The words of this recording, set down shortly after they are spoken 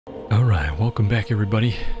Alright, welcome back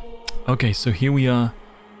everybody. Okay, so here we are.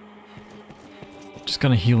 Just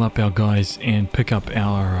gonna heal up our guys and pick up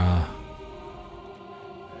our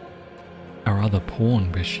other pawn,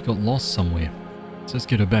 but she got lost somewhere. So let's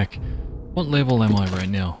get her back. What level am I right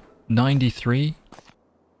now? 93?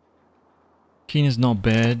 Keena's not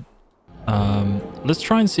bad. Let's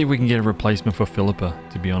try and see if we can get a replacement for Philippa,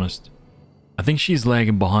 to be honest. I think she's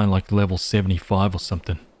lagging behind like level 75 or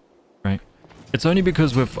something, right? It's only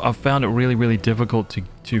because I've found it really difficult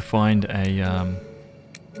to find a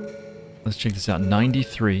let's check this out.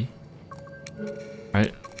 93.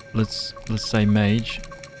 Right, let's say mage.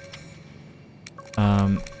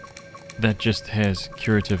 That just has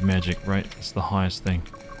curative magic, right? It's the highest thing.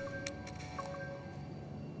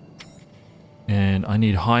 And I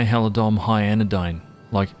need high halidom, high anodyne.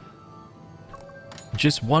 Like,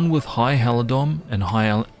 just one with high halidom and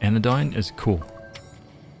high anodyne is cool.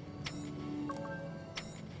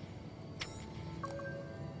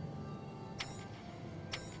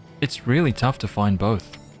 It's really tough to find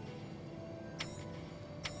both.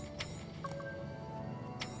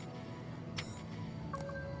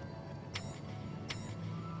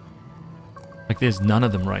 Like there's none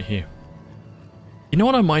of them right here. You know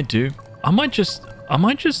what I might do? I might just I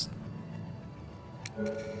might just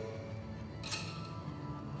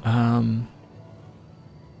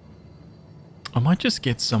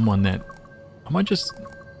get someone that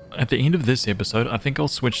at the end of this episode, I think I'll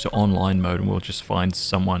switch to online mode and we'll just find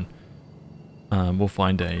someone. We'll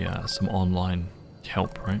find some online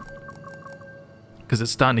help, right? Because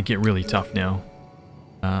it's starting to get really tough now.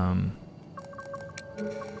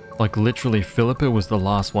 Like literally, Philippa was the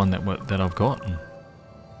last one that I've gotten,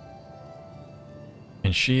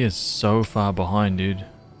 and she is so far behind, dude.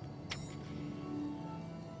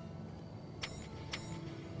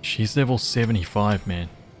 She's level 75, man.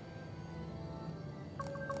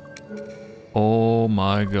 Oh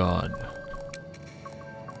my god.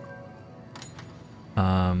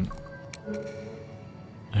 Hang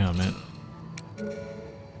on, man.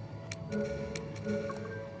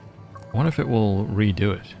 I wonder if it will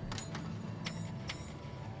redo it.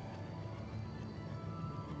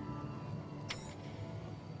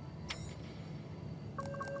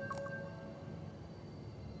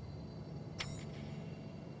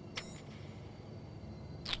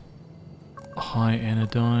 High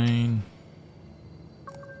anodyne.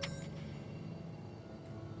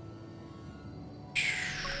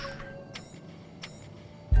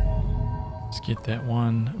 Let's get that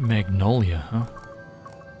one. Magnolia, huh?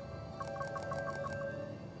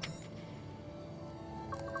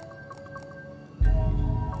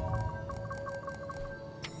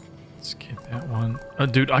 Let's get that one. Oh,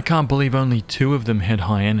 dude, I can't believe only 2 of them had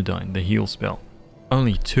high anodyne, the heal spell.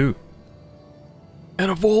 Only 2. Out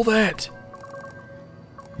of all that!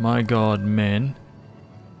 My god, man.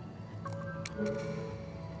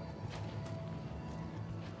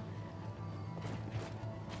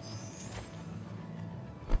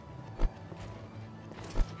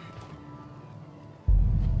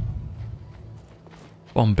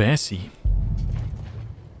 Bombassi.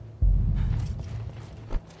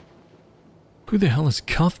 Who the hell is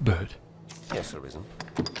Cuthbert? Yes, Arisen.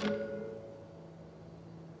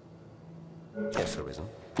 Yes, Arisen.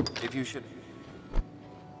 If you should...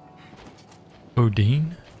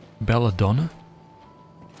 Odine? Belladonna?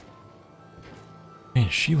 Man,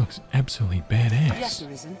 she looks absolutely badass. Yes,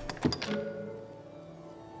 Arisen.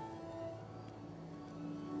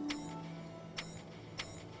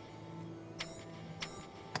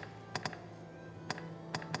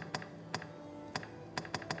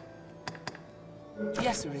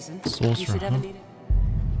 Yes, Arisen. Sorcerer, You should ever huh? need it.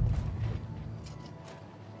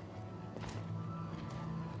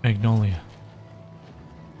 Magnolia.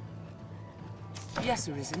 Yes,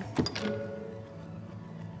 Arisen.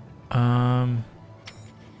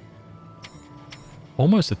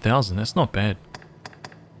 Almost 1,000. That's not bad.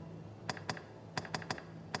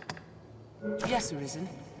 Yes, Arisen.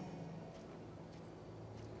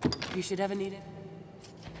 You should ever need it.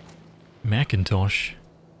 Macintosh.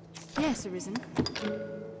 Yes, Arisen.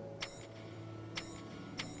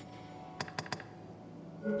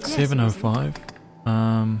 Yes, 705.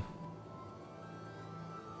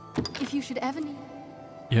 If you should ever need...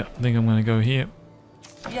 Yeah, I think I'm gonna go here.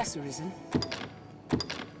 Yes, Arisen.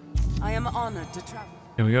 I am honored to travel.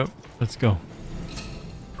 Here we go. Let's go.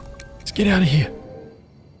 Let's get out of here.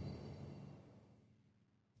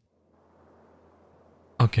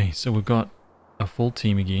 Okay, so we've got a full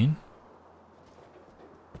team again.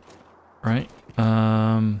 Right?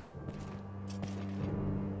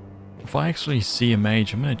 If I actually see a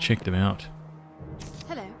mage, I'm gonna check them out.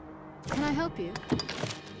 Hello. Can I help you?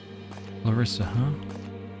 Larissa, huh?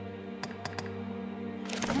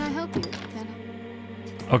 Can I help you, Colonel?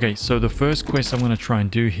 Okay, so the first quest I'm going to try and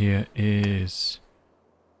do here is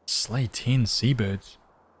slay 10 seabirds.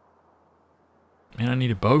 Man, I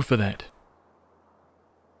need a bow for that.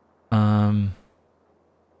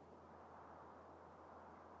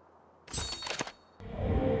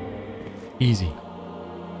 Easy.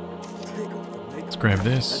 Let's grab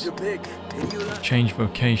this. Change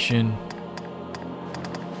vocation.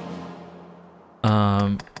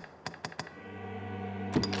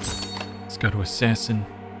 Let's go to assassin.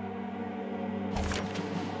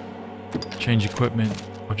 Change equipment.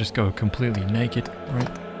 I'll just go completely naked, right?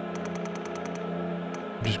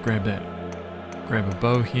 Just grab that. Grab a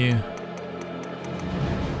bow here.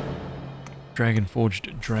 Dragon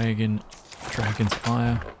forged dragon's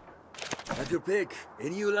fire. Have your pick.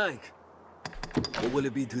 Any you like. What will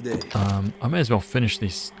it be today? I may as well finish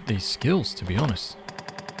these skills, to be honest.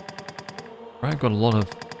 Right, got a lot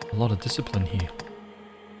of discipline here.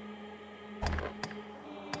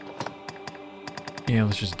 Yeah,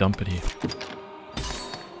 let's just dump it here.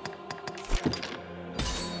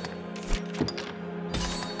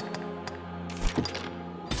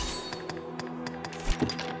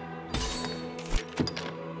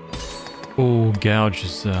 Oh, gouge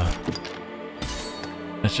is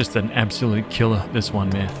that's just an absolute killer, this one,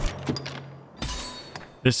 man.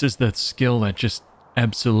 This is the skill that just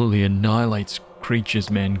absolutely annihilates creatures,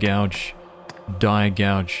 man. Gouge. Dire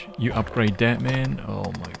gouge. You upgrade that, man. Oh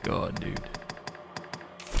my god, dude.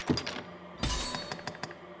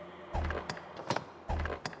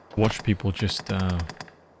 Watch people just,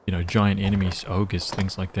 you know, giant enemies, ogres,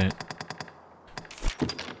 things like that.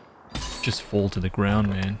 Just fall to the ground,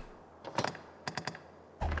 man.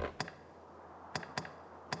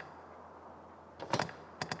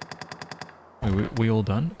 We all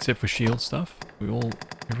done? Except for shield stuff?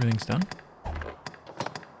 Everything's done?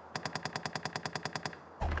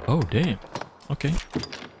 Oh, damn. Okay.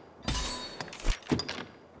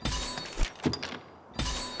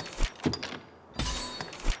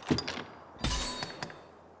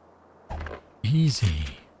 Easy.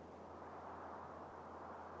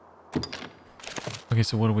 Okay,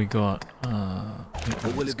 so what do we got?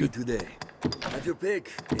 What will it be today? Have your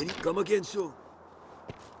pick. Any come again soon.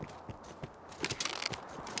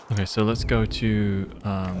 Okay, so let's go to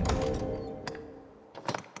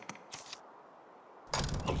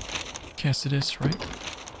Cassidus, right?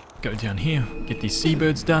 Go down here, get these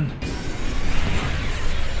seabirds done.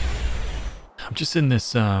 I'm just in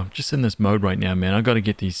this mode right now, man. I gotta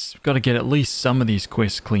get at least some of these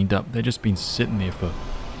quests cleaned up. They've just been sitting there for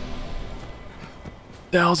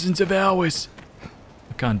thousands of hours.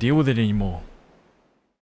 I can't deal with it anymore.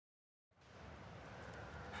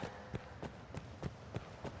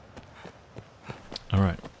 All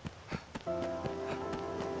right.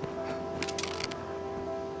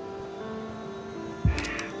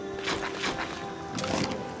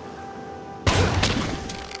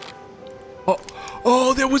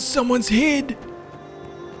 Oh, there was someone's head.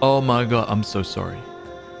 Oh my god, I'm so sorry.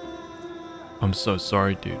 I'm so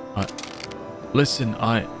sorry, dude. Listen,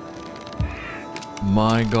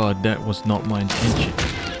 my god, that was not my intention.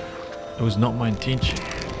 It was not my intention.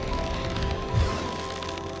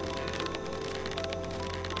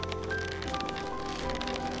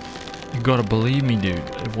 You gotta believe me, dude.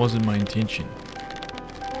 It wasn't my intention.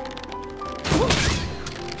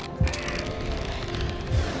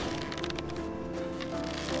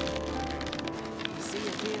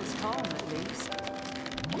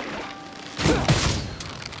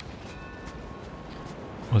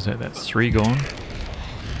 Was that? That's 3 gone.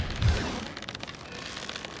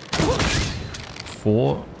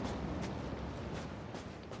 4.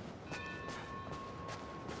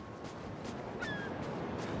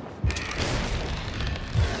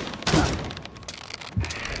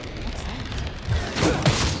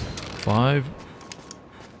 Five.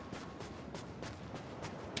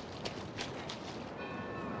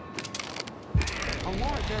 A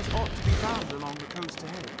warriors ought to be found along the coast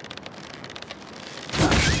ahead.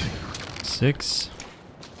 6.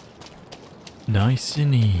 Nice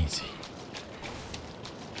and easy.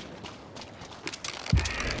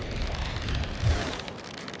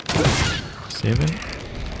 7.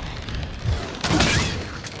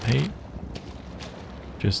 8.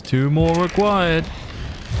 Just 2 more required.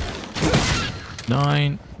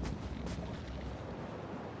 9.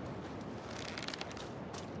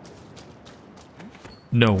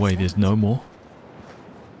 No way, there's no more.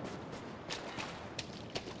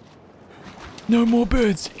 No more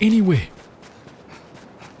birds anywhere.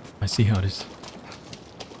 I see how it is.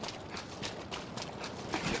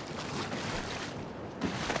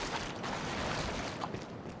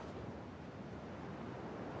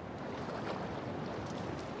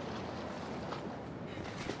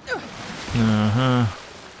 Uh-huh.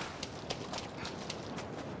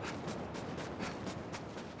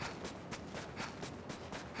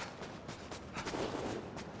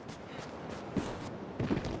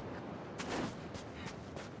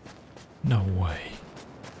 No way.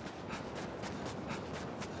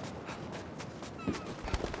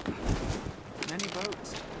 Many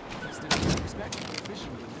boats. Still expecting a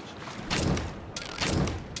fishing village.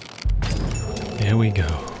 There we go.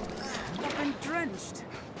 I've been drenched.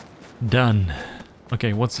 Done.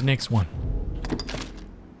 Okay, what's the next one?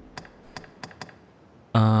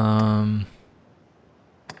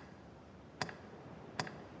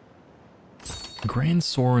 Grand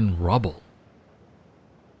Soren rubble.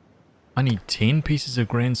 I need 10 pieces of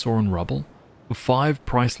Grand Soren rubble with 5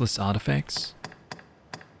 priceless artifacts.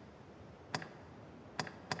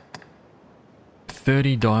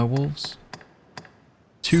 30 direwolves.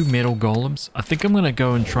 2 metal golems. I think I'm gonna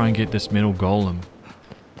go and try and get this metal golem.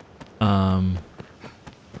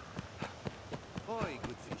 Oi,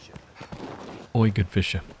 good fisher. Oi, good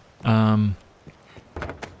fisher. Let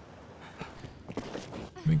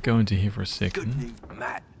me go into here for a second.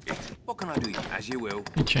 Matt, what can I do? As you will.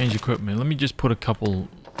 Let me change equipment. Let me just put a couple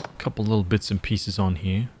little bits and pieces on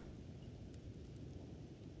here.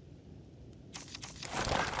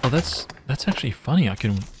 Oh, that's actually funny. I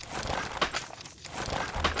can.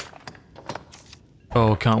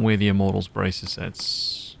 Oh, can't wear the Immortals braces.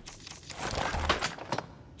 That's.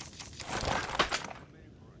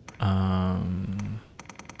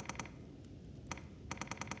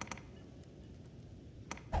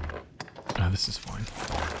 Oh, this is fine.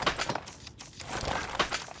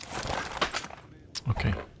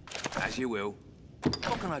 Okay. As you will.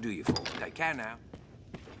 What can I do you for? Take care now.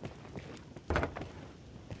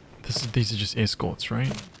 These are just escorts,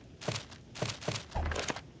 right?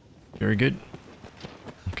 Very good.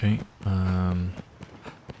 Okay.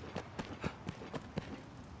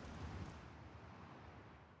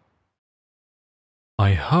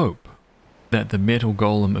 I hope that the metal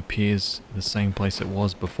golem appears in the same place it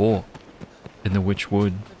was before, in the Witch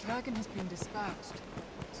Wood. The dragon has been dispatched.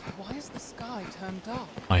 So why is the sky turned dark?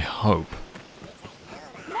 I hope.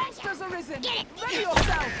 Monsters arisen! Ready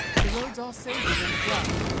yourself! The roads are safer than blood.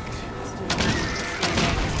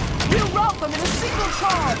 We'll rout them in a single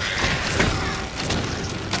charge!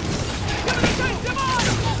 Give it a chance, come on!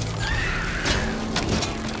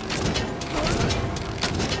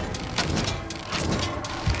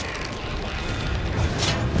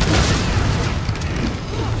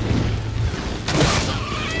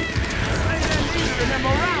 And their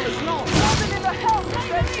morale is low. Nothing in the hell is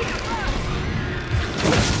their leader.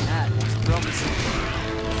 That looks promising.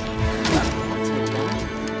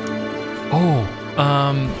 Oh,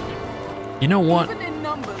 you know what? Even in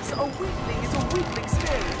numbers, a weakling is a weakling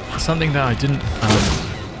still. Something that I didn't,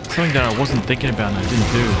 something that I wasn't thinking about and I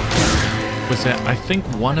didn't do was that I think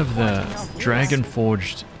one of the dragon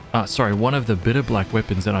forged, one of the bitter black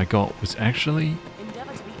weapons that I got was actually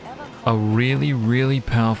a really, really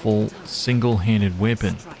powerful single-handed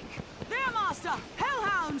weapon. There, Master!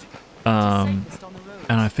 Hellhound!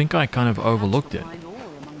 And I think I kind of overlooked it,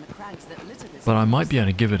 but I might be able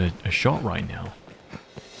to give it a shot right now.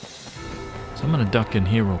 So I'm gonna duck in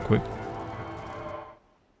here real quick.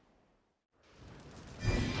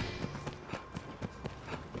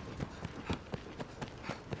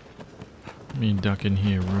 Let me duck in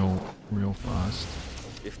here real fast.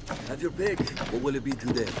 Have your pick. What will it be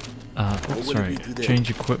today? Sorry, change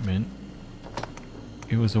equipment.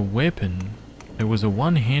 It was a weapon. It was a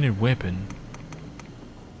one-handed weapon.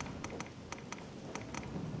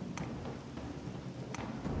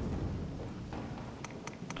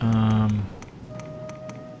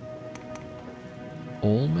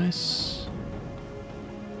 Almost.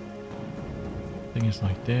 I think it's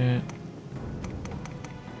like that.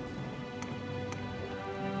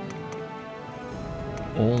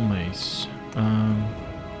 All mace.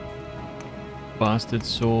 Bastard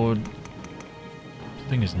sword. This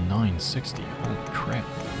thing is 960. Holy crap.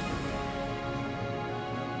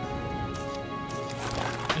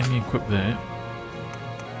 Let me equip that.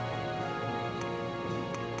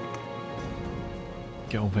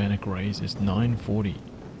 Galvanic rays is 940.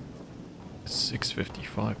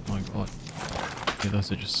 655. My god. Yeah,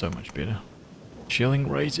 those are just so much better. Chilling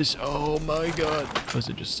rays is. Oh my god. Those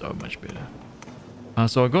are just so much better.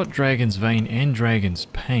 So I got Dragon's Vein and Dragon's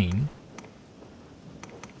Pain.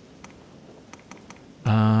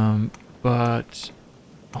 But...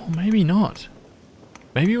 oh, maybe not.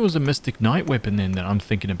 Maybe it was a Mystic Knight weapon then that I'm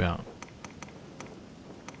thinking about.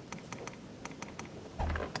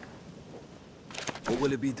 What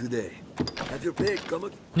will it be today? Have your pick. Come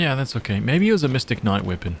on. Yeah, that's okay. Maybe it was a Mystic Knight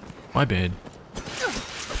weapon. My bad.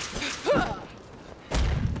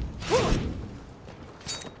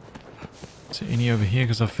 Is there any over here?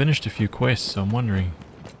 Because I've finished a few quests, so I'm wondering.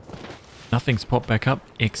 Nothing's popped back up.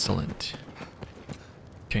 Excellent.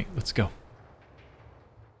 Okay, let's go.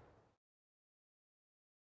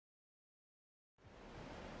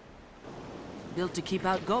 Built to keep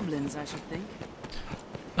out goblins, I should think.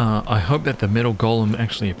 I hope that the metal golem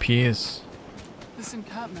actually appears. This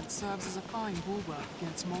encampment serves as a fine bulwark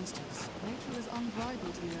against monsters. Nature is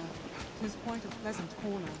unbridled here. It is quite a pleasant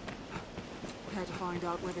corner. Care to find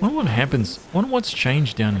out whether... I wonder what happens. I wonder what's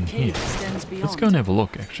changed down in here. Let's go and have a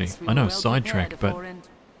look, actually. I know, sidetrack, but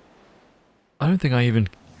I don't think I even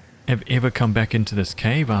have ever come back into this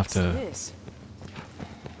cave after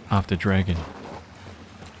Dragon.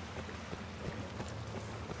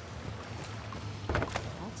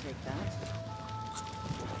 I'll take that.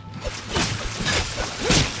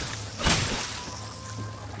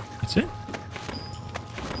 That's it?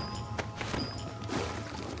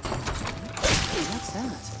 Hey, what's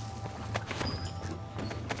that?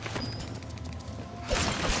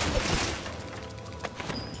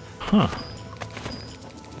 Huh.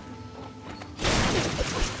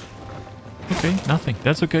 Okay, nothing.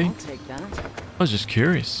 That's okay. I'll take that. I was just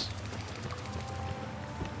curious.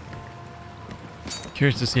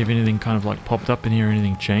 Curious to see if anything kind of like popped up in here or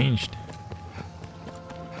anything changed.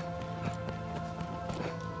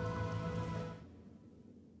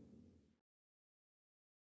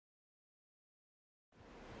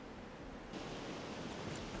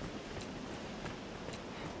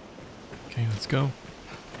 Okay, let's go.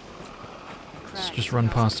 Let's just run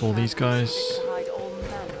past all these guys.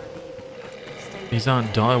 These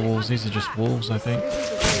aren't dire wolves, these are just wolves, I think.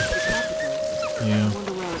 Yeah.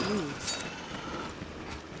 Wonder where it leads.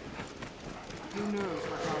 Who knows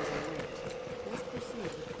what lies ahead? Let's proceed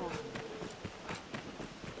with caution.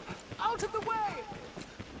 Out of the way!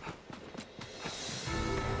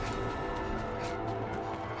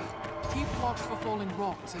 Keep watch for falling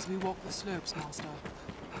rocks as we walk the slopes, Master.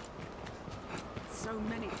 So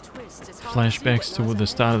many twists. It's hard Flashbacks to to the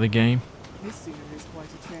start of the game. This scenery is quite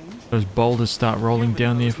a change. Those boulders start rolling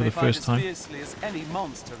down there for the first time. Fiercely as any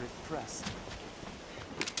monster if pressed.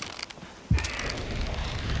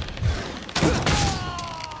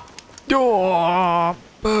 Oh,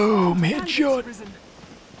 boom, headshot.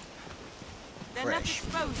 They're left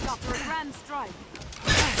exposed after a grand strike.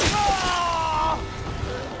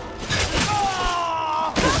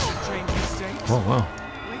 Oh wow.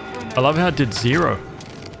 I love how it did 0.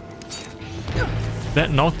 That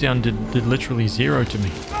knockdown did literally 0 to me.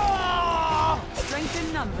 Strength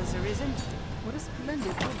in numbers, Arisen. What a splendid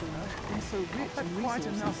woodland. And so rich in resources. Quite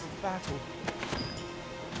enough of battle.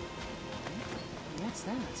 What's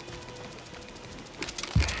that?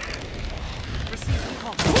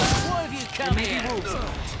 Why have you come here?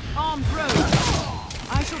 Armed road.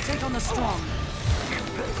 I shall take on the strong.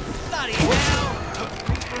 Bloody hell!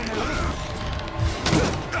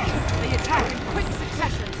 They attack in quick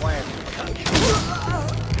succession. They're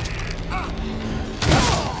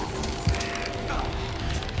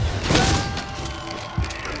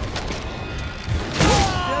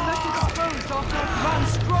left exposed after a grand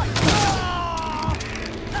strike.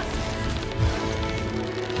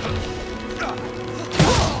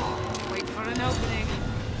 Wait for an opening.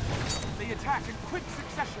 They attack in quick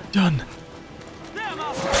succession. Done. There,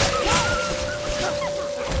 Master!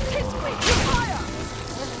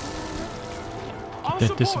 Get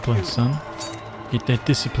that discipline, son. Get that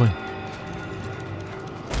discipline.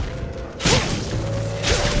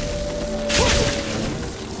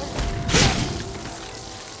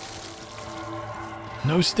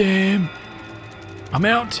 No stem. I'm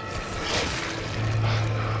out.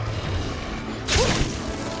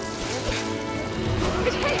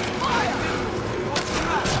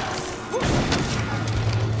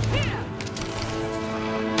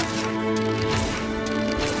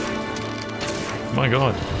 My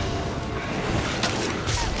God.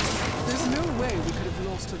 There's no way we could have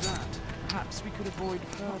lost to that. Perhaps we could avoid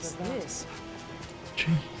further What's this? Jeez.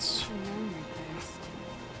 It's a lonely place.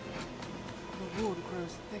 The wood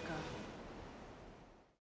grows thicker.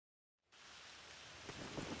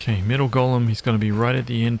 Okay, middle golem, he's going to be right at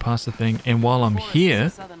the end past the thing. And while I'm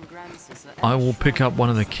here, I will pick up one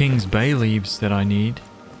of the king's bay leaves that I need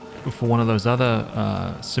for one of those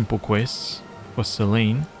other simple quests for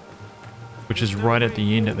Celine, which is right at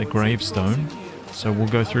the end at the gravestone. So we'll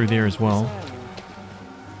go through there as well.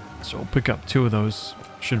 So I'll pick up 2 of those.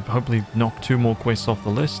 Should hopefully knock 2 more quests off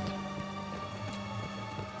the list.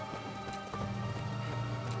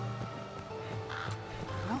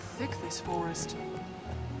 How thick this forest.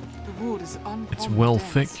 The wood is uncommon It's well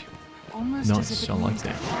dense. thick. Almost as if Nice, it I like means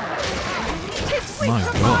that. that My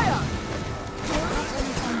god.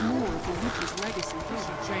 find more of the Witch's legacy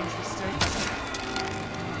should change the stakes.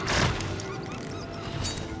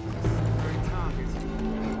 Very target.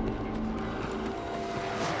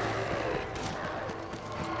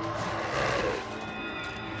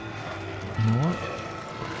 You know what?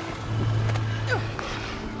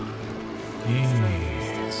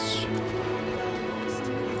 Yes.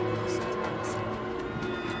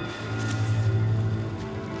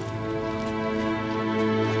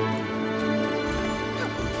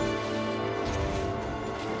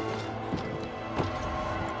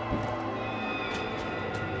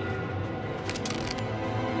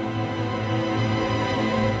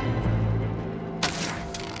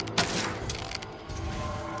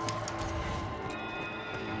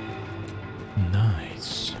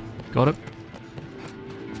 Nice. Got it.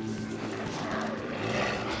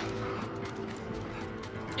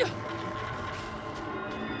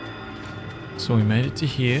 So we made it to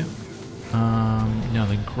here. Now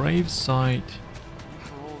the grave site.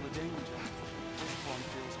 For all the danger, one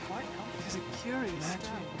feels quite comfortable. It's a curious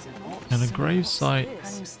stone. Now the grave site.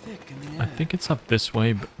 Hangs thick in the I air. think it's up this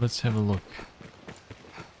way, but let's have a look.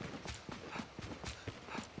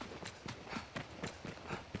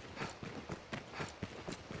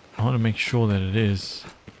 I want to make sure that it is.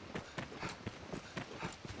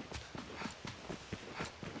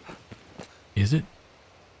 Is it?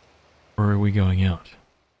 Or are we going out?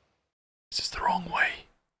 This is the wrong way.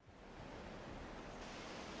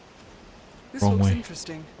 This Wrong looks way.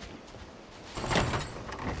 interesting.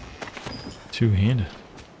 Two-handed.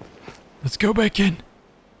 Let's go back in.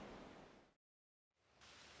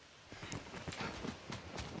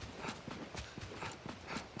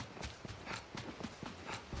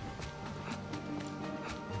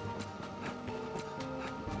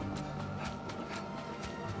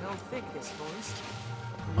 Well thick, this forest.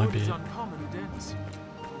 My The wood is bad. uncommonly dense.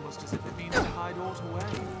 Almost as if it means to hide aught away.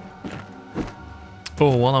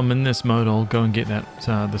 Oh, while I'm in this mode, I'll go and get that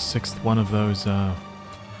the sixth one of those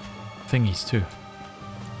thingies too.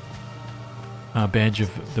 Badge of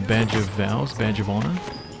vows, badge of honor.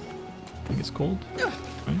 I think it's called.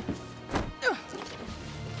 Right?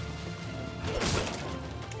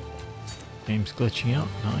 Game's glitching out.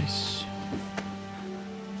 Nice.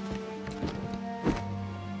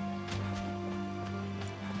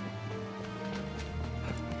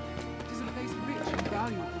 It is a place rich in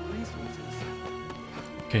valuable resources.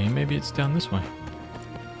 Okay, maybe it's down this way.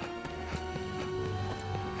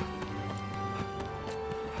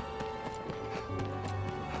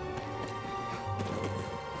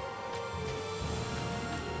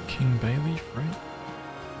 King Bayleaf, right?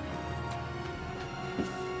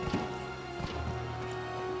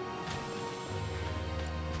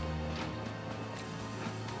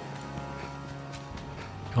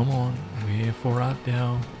 Come on, wherefore art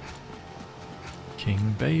thou,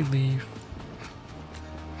 King Bayleaf?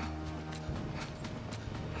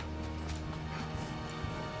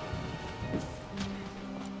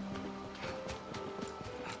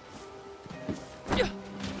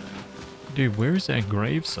 Dude, where is that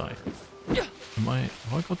gravesite?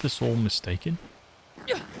 Have I got this all mistaken?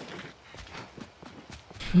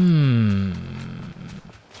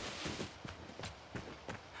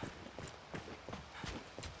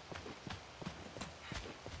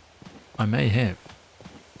 I may have.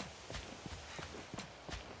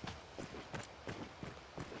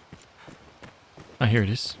 Ah, here it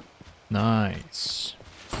is. Nice.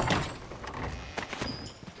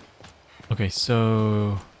 Okay,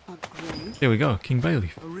 so A grave, there we go, King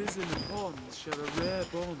Bayleaf. arisen and bonds share a rare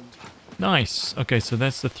bond. Nice. Okay, so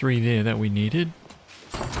that's the three there that we needed.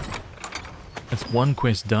 That's one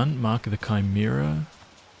quest done. Mark of the Chimera.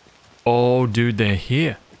 Oh, dude, they're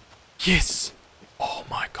here. Yes. Oh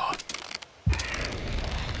my god.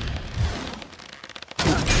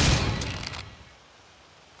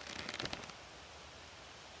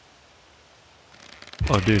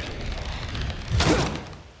 Oh, dude.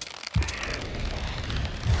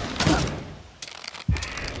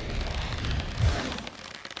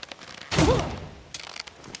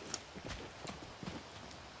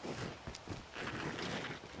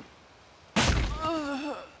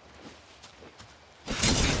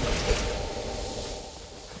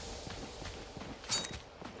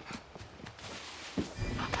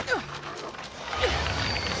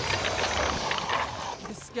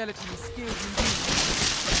 This skeleton is skilled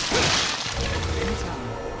indeed.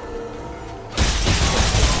 Anytime.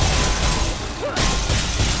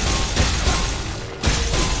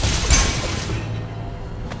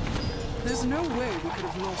 There's no way we could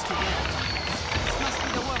have lost it. This must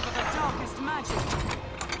be the work of the darkest magic.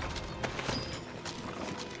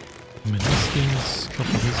 Meniscus, a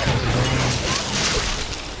couple of these guys as well.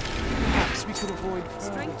 Perhaps we could avoid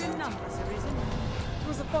further Strength in battle. numbers, Arisen. It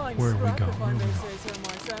was a fine Where are we scrap, going? if I Where are may we say so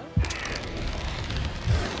myself.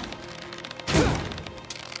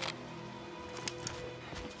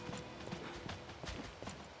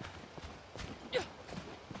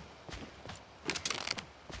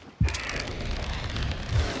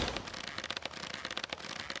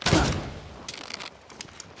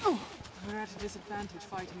 We're at a disadvantage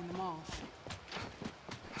fighting in the marsh.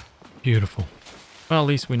 Beautiful. Well, at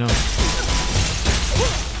least we know.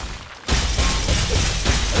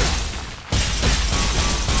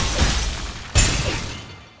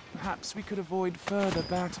 Perhaps we could avoid further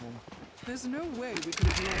battle. There's no way we could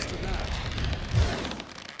have lost to that.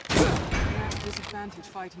 We're at a disadvantage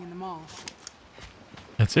fighting in the marsh.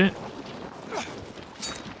 That's it.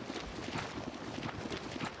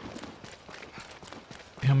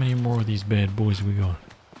 How many more of these bad boys we got?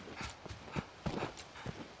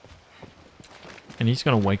 And he's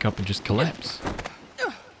gonna wake up and just collapse.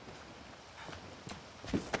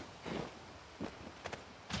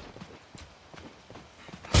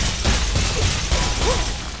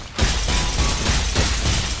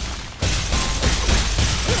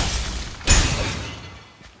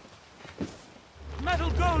 Metal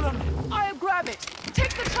Golem! I'll grab it.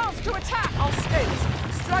 Take the chance to attack. I'll stay.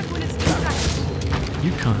 Strike when it's distracted.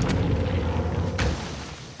 You can't.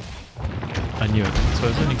 I knew it. So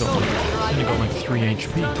it's only got like 3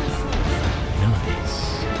 HP.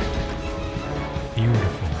 Nice.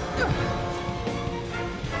 Beautiful.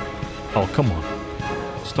 Oh, come on.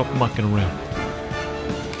 Stop mucking around.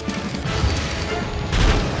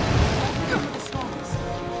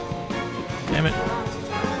 Damn it.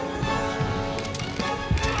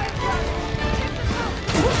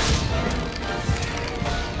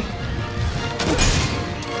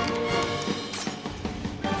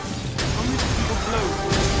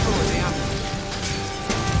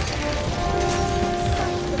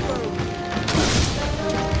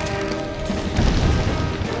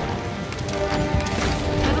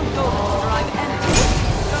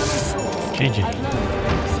 GG.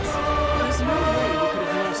 There's no way we could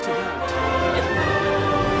have lost to that.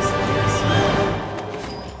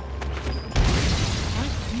 How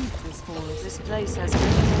deep this forest? This place has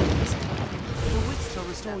many names. The witch shall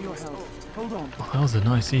restore your health. Hold on. Well, that was a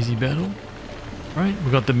nice easy battle. Right, we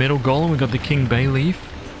got the metal golem, we got the king bay leaf.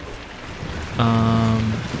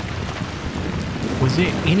 Was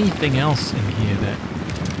there anything else in here that...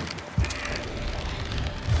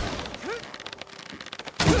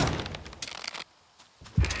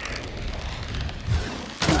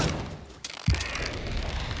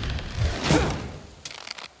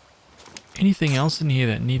 Anything else in here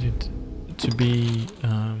that needed to be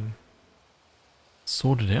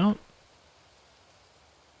sorted out?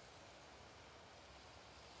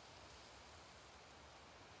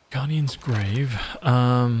 Guardian's grave.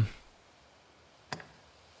 Let's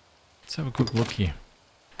have a quick look here.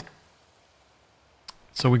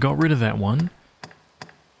 So we got rid of that one.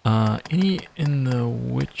 Any in the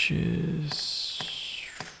witches?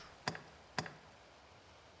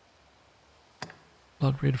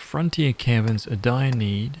 Blood Red Frontier Caverns, a dire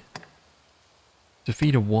need.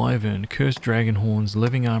 Defeat a wyvern, cursed dragon horns,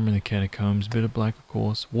 living armor in the catacombs, bitter black of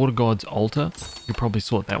course. Water God's altar. You probably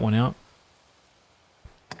sort that one out.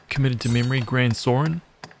 Committed to memory, Grand Sorin.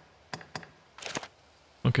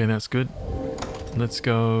 Okay, that's good. Let's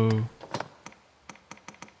go.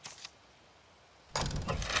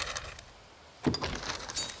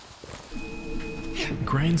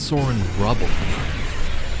 Grand Sorin rubble.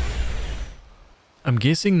 I'm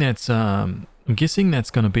guessing that's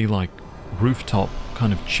gonna be like rooftop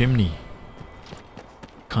kind of chimney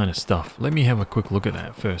kind of stuff. Let me have a quick look at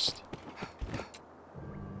that first.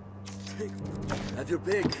 Have your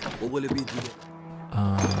pick. What will it be today?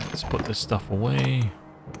 Let's put this stuff away.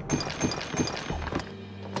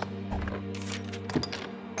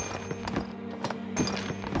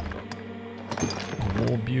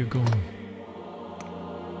 War bugle.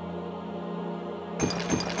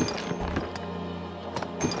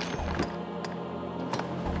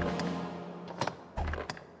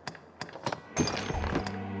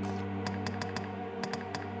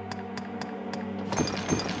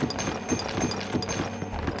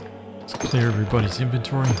 Clear everybody's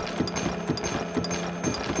inventory.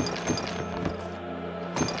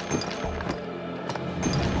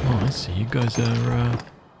 Oh, I see. You guys are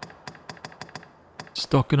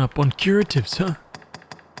stocking up on curatives, huh?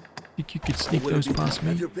 Think you could sneak those past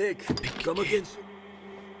me? Have your pick. Come again.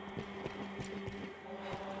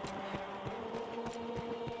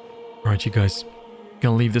 Alright, you guys.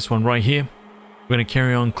 Gonna leave this one right here. We're going to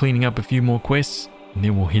carry on cleaning up a few more quests, and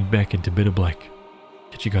then we'll head back into Bitter Black.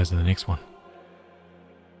 Catch you guys in the next one.